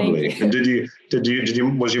 That's a lovely.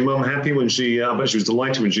 And was your mum happy when she, I bet she was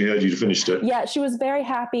delighted when she heard you'd finished it. Yeah, she was very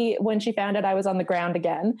happy when she found out I was on the ground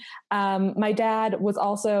again. My dad was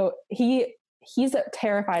also, he's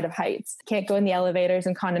terrified of heights. Can't go in the elevators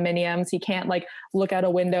and condominiums. He can't like look out a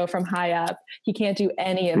window from high up. He can't do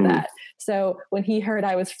any of that. So when he heard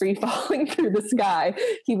I was free falling through the sky,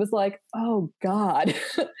 he was like, oh God.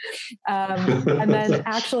 And then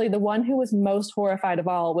actually the one who was most horrified of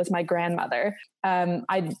all was my grandmother.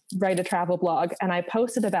 I write a travel blog and I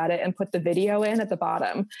posted about it and put the video in at the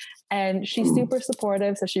bottom. And she's super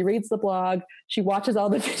supportive. So she reads the blog. She watches all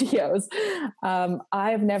the videos.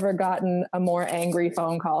 I've never gotten a more angry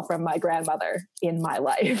phone call from my grandmother in my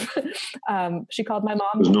life. She called my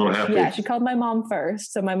mom. Was not happy. Yeah, she called my mom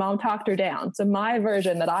first. So my mom talked her down. So my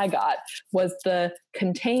version that I got was the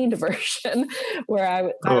contained version where I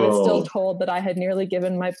was still told that I had nearly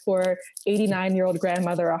given my poor 89-year-old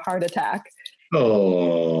grandmother a heart attack.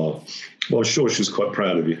 Oh, well, I'm sure she was quite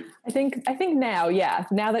proud of you. I think now, yeah.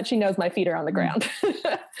 Now that she knows my feet are on the ground.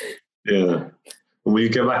 Yeah. Will you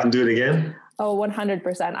go back and do it again? Oh,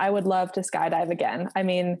 100%. I would love to skydive again. I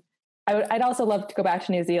mean, I'd also love to go back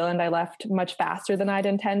to New Zealand. I left much faster than I'd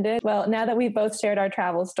intended. Well, now that we've both shared our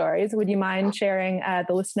travel stories, would you mind sharing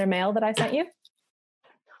the listener mail that I sent you?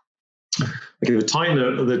 Okay,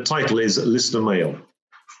 the title is Listener Mail.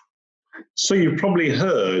 So you've probably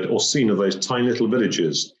heard or seen of those tiny little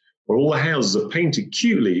villages where all the houses are painted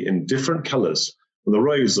cutely in different colours and the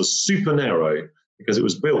roads are super narrow because it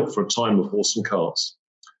was built for a time of horse and carts.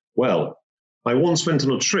 Well, I once went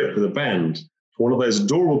on a trip with a band to one of those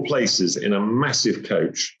adorable places in a massive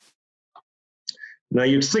coach. Now,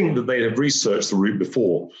 you'd think that they'd have researched the route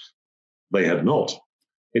before. They had not.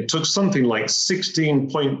 It took something like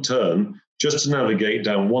 16-point turn just to navigate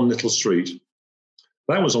down one little street.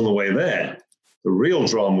 That was on the way there. The real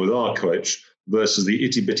drama with our coach versus the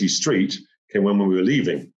itty-bitty street came when we were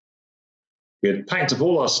leaving. We had packed up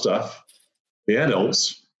all our stuff. The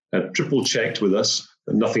adults had triple-checked with us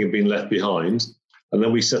that nothing had been left behind, and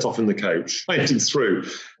then we set off in the coach, winding through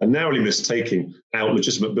and narrowly missed taking out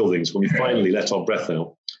legitimate buildings when we finally let our breath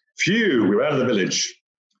out. Phew, we were out of the village.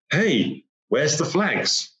 Hey, where's the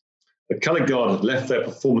flags? The colour guard had left their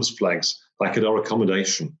performance flags back at our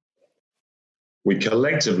accommodation. We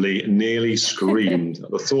collectively nearly screamed at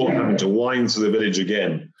the thought of having to wind through the village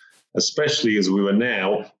again, especially as we were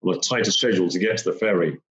now on a tighter schedule to get to the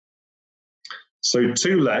ferry. So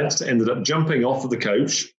 2 lads ended up jumping off of the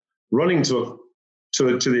coach, running to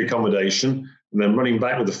the accommodation, and then running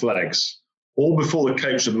back with the flags, all before the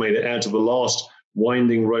coach had made it out of the last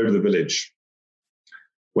winding road of the village.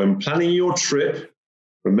 When planning your trip,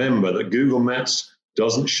 remember that Google Maps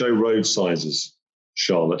doesn't show road sizes.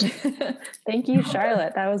 Charlotte. Thank you,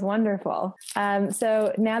 Charlotte. That was wonderful.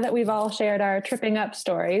 So now that we've all shared our tripping up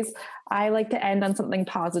stories, I like to end on something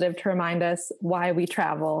positive to remind us why we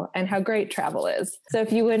travel and how great travel is. So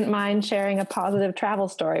if you wouldn't mind sharing a positive travel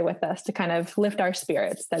story with us to kind of lift our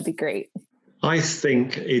spirits, that'd be great. I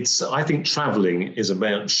think traveling is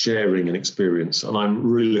about sharing an experience, and I'm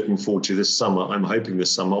really looking forward to this summer. I'm hoping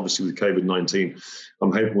this summer, obviously with COVID-19,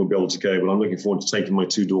 I'm hoping we'll be able to go, but I'm looking forward to taking my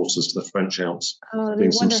 2 daughters to the French Alps,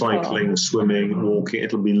 doing some cycling, swimming, walking.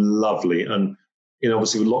 It'll be lovely. And,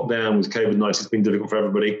 obviously with lockdown, with COVID-19, it's been difficult for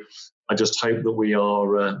everybody. I just hope that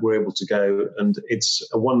we're able to go, and it's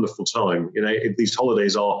a wonderful time. These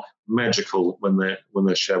holidays are magical when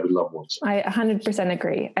they're shared with loved ones. I 100%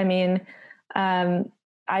 agree. I mean,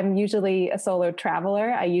 I'm usually a solo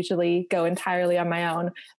traveler. I usually go entirely on my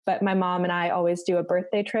own, but my mom and I always do a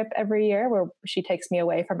birthday trip every year where she takes me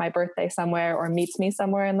away for my birthday somewhere or meets me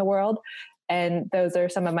somewhere in the world. And those are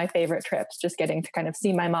some of my favorite trips, just getting to kind of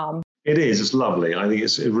see my mom. It is. It's lovely. I think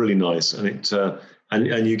it's really nice. And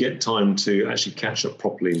and you get time to actually catch up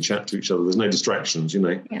properly and chat to each other. There's no distractions,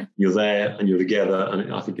 Yeah. You're there and you're together.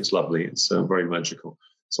 And I think it's lovely. It's very magical.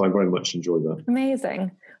 So I very much enjoy that.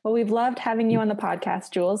 Amazing. Well, we've loved having you on the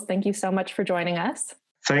podcast, Jules. Thank you so much for joining us.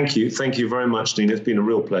 Thank you. Thank you very much, Nina. It's been a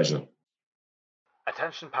real pleasure.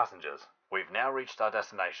 Attention passengers, we've now reached our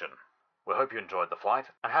destination. We hope you enjoyed the flight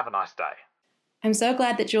and have a nice day. I'm so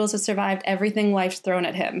glad that Jules has survived everything life's thrown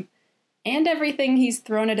at him and everything he's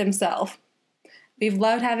thrown at himself. We've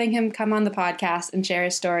loved having him come on the podcast and share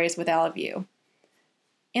his stories with all of you.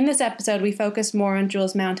 In this episode, we focus more on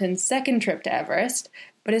Jules Mountain's second trip to Everest,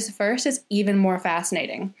 but his first is even more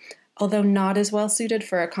fascinating, although not as well suited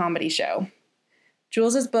for a comedy show.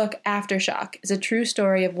 Jules's book, Aftershock, is a true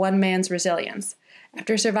story of one man's resilience.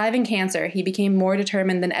 After surviving cancer, he became more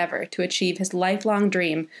determined than ever to achieve his lifelong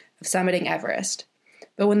dream of summiting Everest.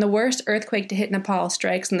 But when the worst earthquake to hit Nepal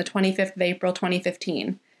strikes on the 25th of April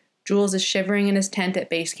 2015, Jules is shivering in his tent at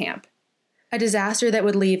base camp. A disaster that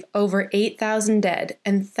would leave over 8,000 dead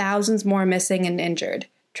and thousands more missing and injured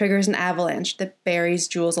triggers an avalanche that buries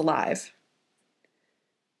Jules alive.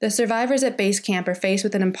 The survivors at base camp are faced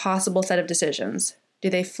with an impossible set of decisions. Do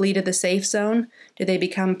they flee to the safe zone? Do they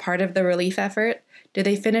become part of the relief effort? Do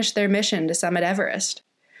they finish their mission to summit Everest?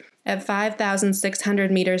 At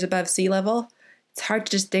 5,600 meters above sea level, it's hard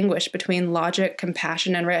to distinguish between logic,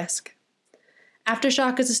 compassion, and risk.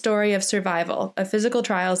 Aftershock is a story of survival, of physical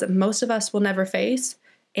trials that most of us will never face,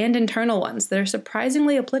 and internal ones that are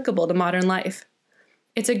surprisingly applicable to modern life.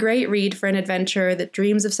 It's a great read for an adventurer that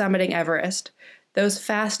dreams of summiting Everest, those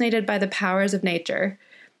fascinated by the powers of nature,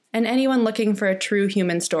 and anyone looking for a true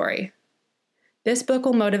human story. This book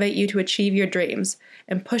will motivate you to achieve your dreams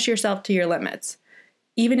and push yourself to your limits,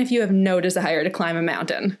 even if you have no desire to climb a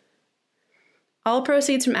mountain. All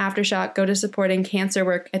proceeds from Aftershock go to supporting cancer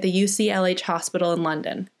work at the UCLH Hospital in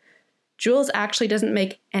London. Jules actually doesn't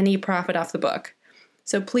make any profit off the book,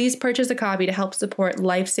 so please purchase a copy to help support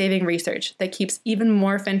life-saving research that keeps even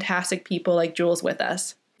more fantastic people like Jules with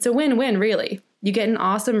us. It's a win-win, really. You get an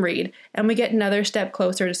awesome read, and we get another step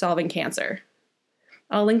closer to solving cancer.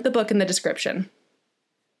 I'll link the book in the description.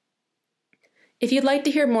 If you'd like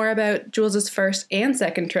to hear more about Jules's first and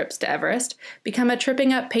second trips to Everest, become a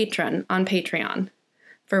Tripping Up patron on Patreon.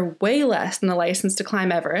 For way less than the license to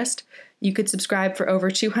climb Everest, you could subscribe for over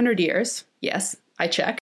 200 years. Yes, I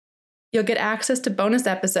checked. You'll get access to bonus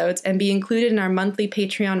episodes and be included in our monthly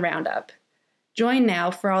Patreon roundup. Join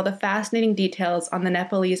now for all the fascinating details on the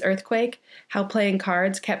Nepalese earthquake, how playing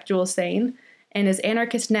cards kept Jules sane, and his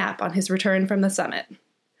anarchist nap on his return from the summit.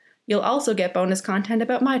 You'll also get bonus content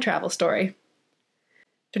about my travel story.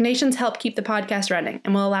 Donations help keep the podcast running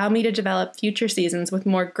and will allow me to develop future seasons with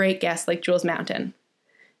more great guests like Jules Mountain.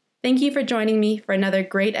 Thank you for joining me for another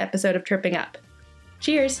great episode of Tripping Up.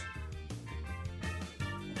 Cheers!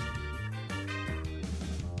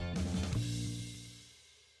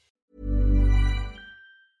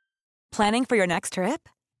 Planning for your next trip?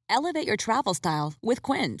 Elevate your travel style with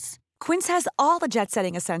Quince. Quince has all the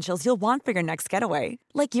jet-setting essentials you'll want for your next getaway,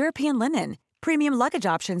 like European linen, premium luggage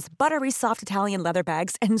options, buttery soft Italian leather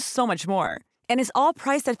bags, and so much more. And is all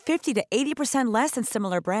priced at 50 to 80% less than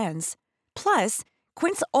similar brands. Plus,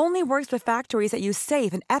 Quince only works with factories that use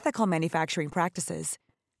safe and ethical manufacturing practices.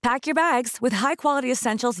 Pack your bags with high-quality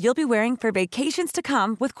essentials you'll be wearing for vacations to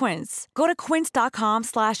come with Quince. Go to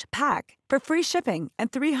quince.com/pack for free shipping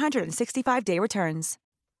and 365-day returns.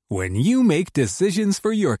 When you make decisions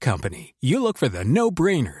for your company, you look for the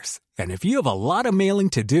no-brainers. And if you have a lot of mailing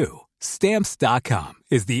to do, Stamps.com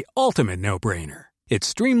is the ultimate no-brainer. It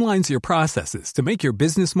streamlines your processes to make your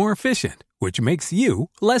business more efficient, which makes you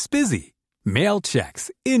less busy. Mail checks,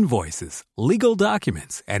 invoices, legal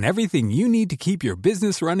documents, and everything you need to keep your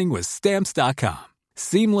business running with Stamps.com.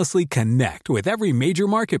 Seamlessly connect with every major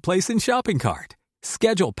marketplace and shopping cart.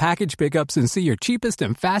 Schedule package pickups and see your cheapest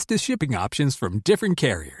and fastest shipping options from different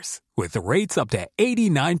carriers, with rates up to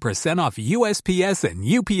 89% off USPS and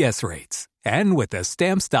UPS rates. And with the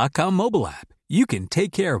Stamps.com mobile app, you can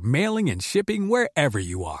take care of mailing and shipping wherever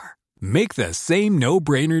you are. Make the same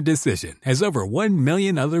no-brainer decision as over 1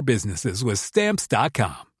 million other businesses with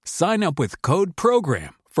Stamps.com. Sign up with code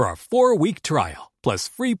PROGRAM for a 4-week trial, plus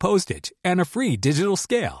free postage and a free digital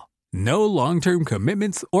scale. No long-term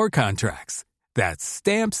commitments or contracts. That's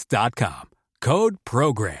Stamps.com. Code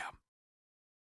PROGRAM.